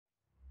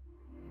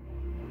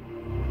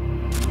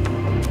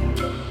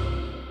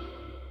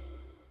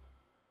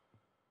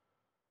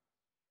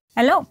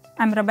Hello,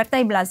 I'm Roberta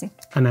and Blasi.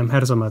 And I'm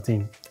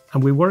Gerson,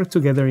 and we work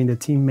together in the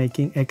team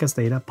making ECHA's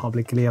data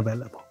publicly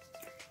available.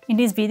 In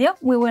this video,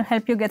 we will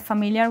help you get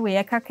familiar with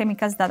ECHA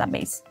Chemicals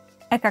database,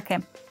 ECHA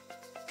CHEM.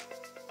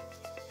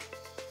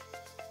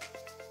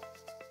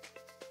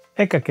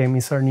 ECHA CHEM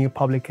is our new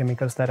public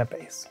chemicals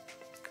database.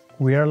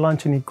 We are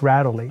launching it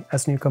gradually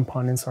as new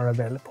components are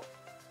available.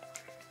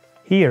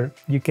 Here,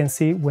 you can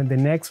see when the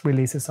next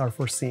releases are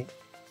foreseen.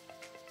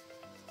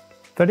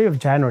 30th of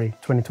January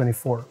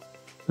 2024,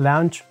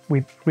 launch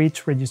with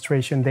rich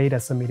registration data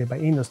submitted by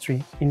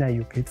industry in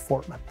IUPAC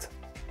format.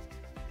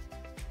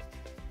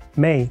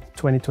 May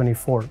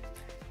 2024,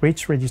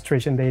 rich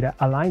registration data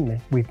alignment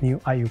with new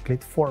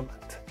IUPAC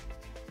format.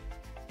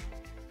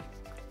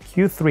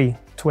 Q3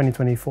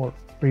 2024,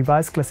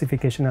 revised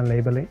classification and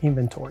labeling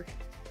inventory.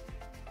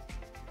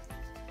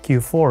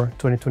 Q4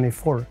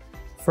 2024,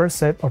 first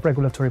set of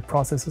regulatory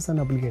processes and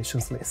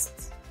obligations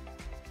lists.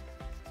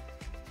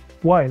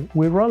 While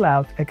we roll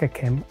out ECHA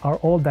CHEM, our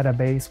old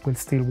database will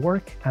still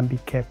work and be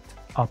kept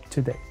up to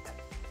date.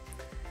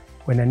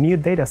 When a new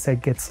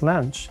dataset gets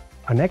launched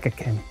on ECHA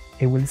CHEM,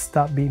 it will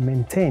stop being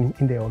maintained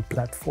in the old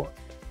platform.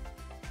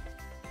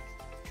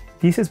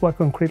 This is what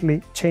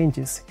concretely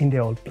changes in the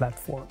old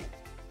platform.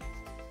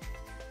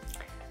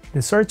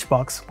 The search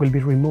box will be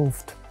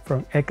removed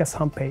from ECHA's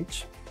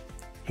homepage.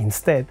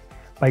 Instead,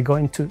 by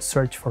going to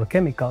Search for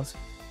Chemicals,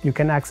 you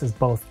can access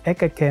both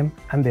ECHA CHEM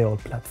and the old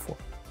platform.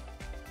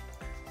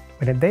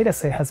 When a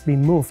dataset has been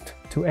moved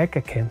to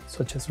ECHA CHEM,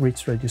 such as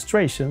rich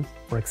registration,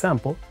 for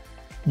example,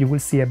 you will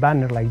see a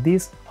banner like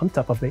this on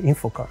top of the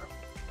info card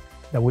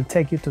that will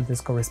take you to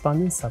this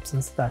corresponding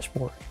substance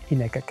dashboard in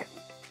ECHA CHEM.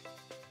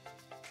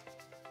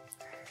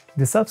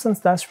 The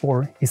substance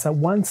dashboard is a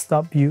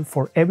one-stop view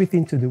for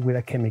everything to do with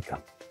a chemical.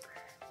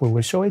 We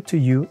will show it to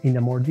you in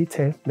a more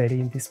detail later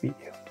in this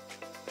video.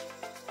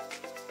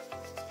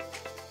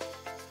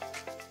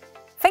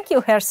 Thank you,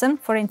 Gerson,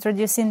 for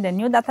introducing the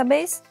new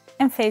database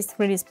and phased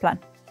release plan.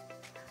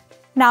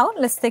 Now,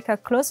 let's take a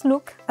close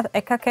look at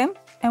ECHA CHEM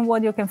and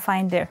what you can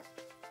find there.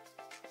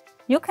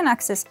 You can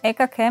access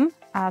ECHA CHEM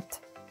at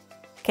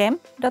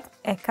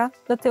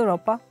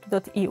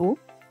chem.echa.europa.eu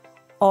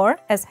or,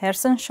 as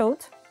Gerson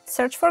showed,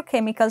 search for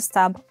Chemicals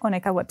tab on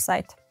ECHA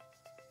website.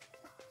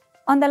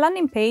 On the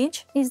landing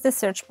page is the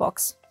search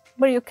box,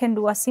 where you can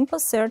do a simple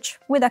search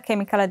with a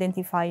chemical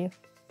identifier,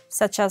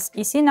 such as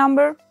EC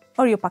number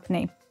or IUPAC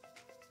name.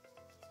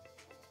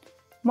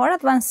 More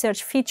advanced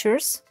search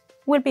features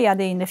will be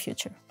added in the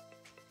future.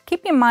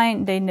 Keep in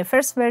mind that in the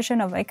first version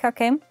of ECHA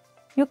CHEM,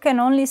 you can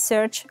only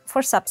search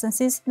for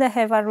substances that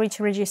have a rich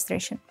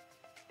registration.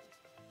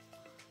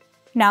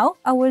 Now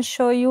I will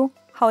show you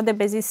how the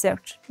basic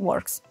search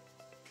works.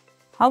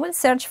 I will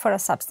search for a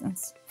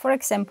substance, for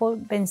example,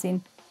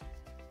 benzene.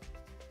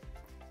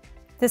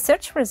 The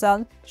search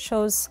result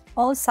shows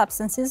all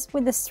substances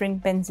with the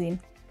string benzene.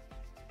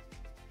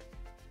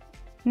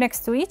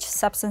 Next to each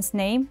substance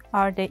name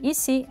are the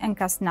EC and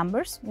CAS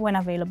numbers when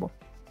available.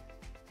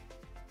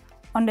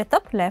 On the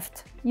top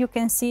left, you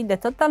can see the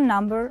total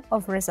number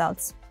of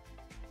results.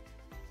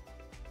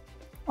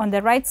 On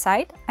the right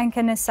side, I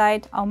can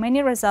decide how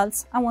many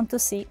results I want to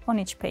see on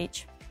each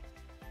page.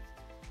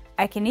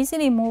 I can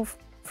easily move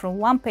from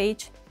one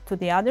page to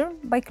the other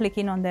by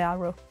clicking on the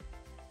arrow.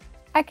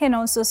 I can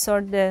also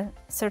sort the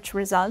search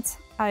results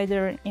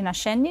either in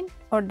ascending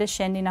or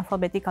descending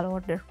alphabetical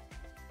order.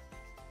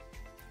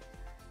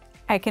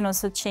 I can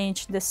also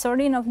change the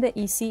sorting of the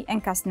EC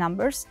and CAS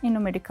numbers in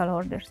numerical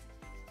orders.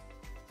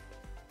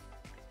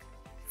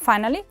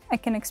 Finally, I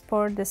can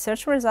export the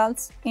search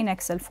results in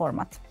Excel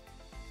format.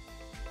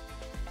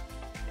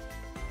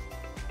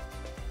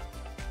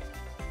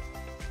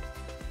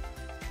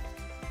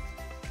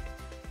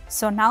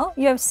 So now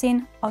you have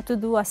seen how to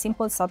do a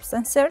simple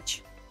substance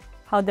search,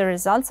 how the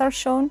results are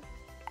shown,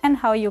 and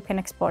how you can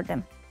export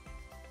them.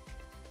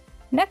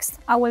 Next,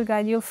 I will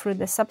guide you through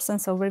the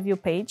substance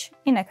overview page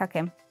in ECHA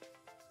CHEM,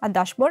 a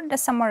dashboard that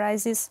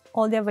summarizes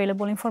all the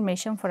available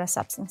information for a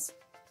substance.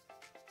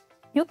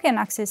 You can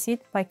access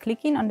it by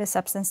clicking on the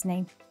substance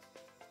name.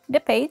 The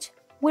page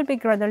will be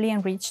gradually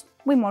enriched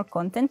with more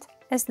content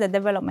as the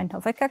development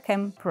of ECHA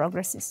CHEM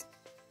progresses.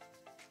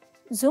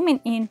 Zooming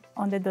in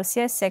on the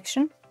dossier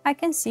section, I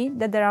can see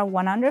that there are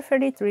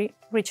 133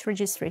 rich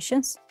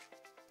registrations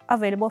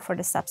available for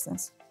the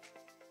substance.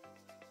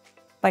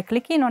 By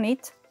clicking on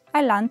it,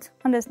 I land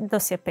on the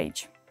dossier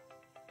page.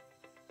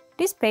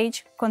 This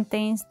page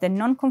contains the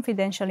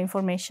non-confidential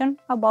information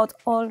about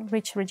all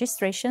rich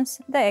registrations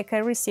that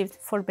ECHA received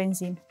for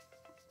benzene,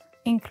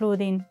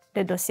 including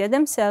the dossier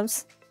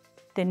themselves,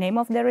 the name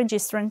of the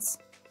registrants,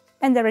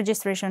 and the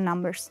registration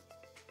numbers.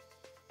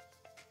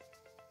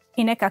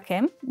 In ECHA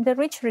CHEM, the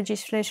rich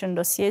registration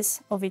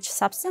dossiers of each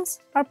substance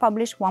are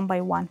published one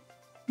by one,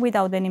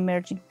 without any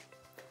merging.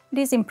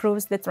 This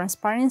improves the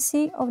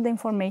transparency of the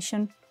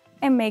information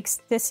and makes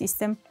the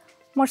system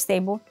more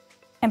stable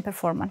and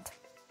performant.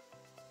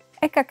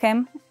 ECHA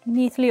CHEM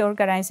neatly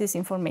organizes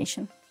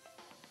information.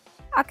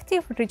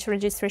 Active rich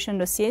registration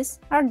dossiers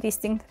are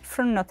distinct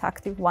from not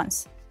active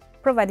ones,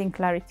 providing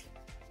clarity.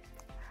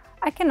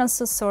 I can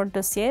also sort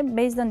dossier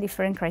based on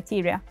different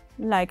criteria,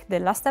 like the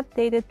last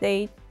updated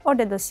date or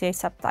the dossier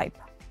subtype.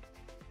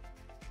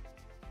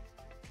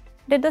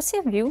 The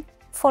dossier view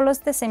follows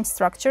the same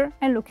structure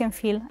and look and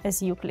feel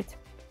as Euclid,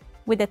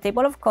 with a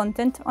table of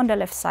content on the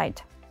left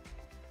side.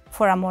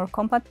 For a more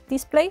compact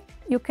display,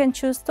 you can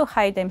choose to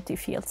hide empty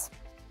fields.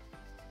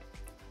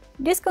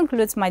 This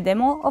concludes my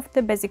demo of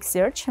the basic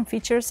search and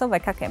features of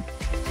ECHA CHEM.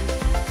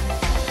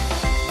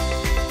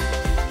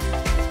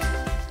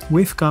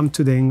 We've come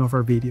to the end of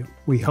our video.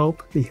 We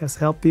hope it has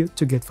helped you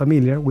to get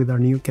familiar with our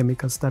new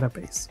chemicals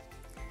database.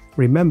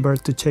 Remember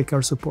to check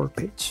our support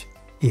page.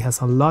 It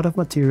has a lot of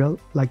material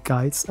like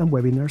guides and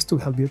webinars to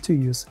help you to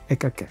use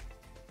ECHA CHEM.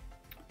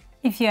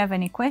 If you have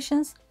any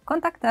questions,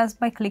 contact us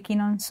by clicking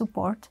on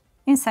Support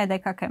inside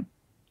ECHA CHEM.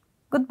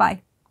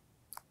 Goodbye.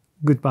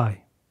 Goodbye.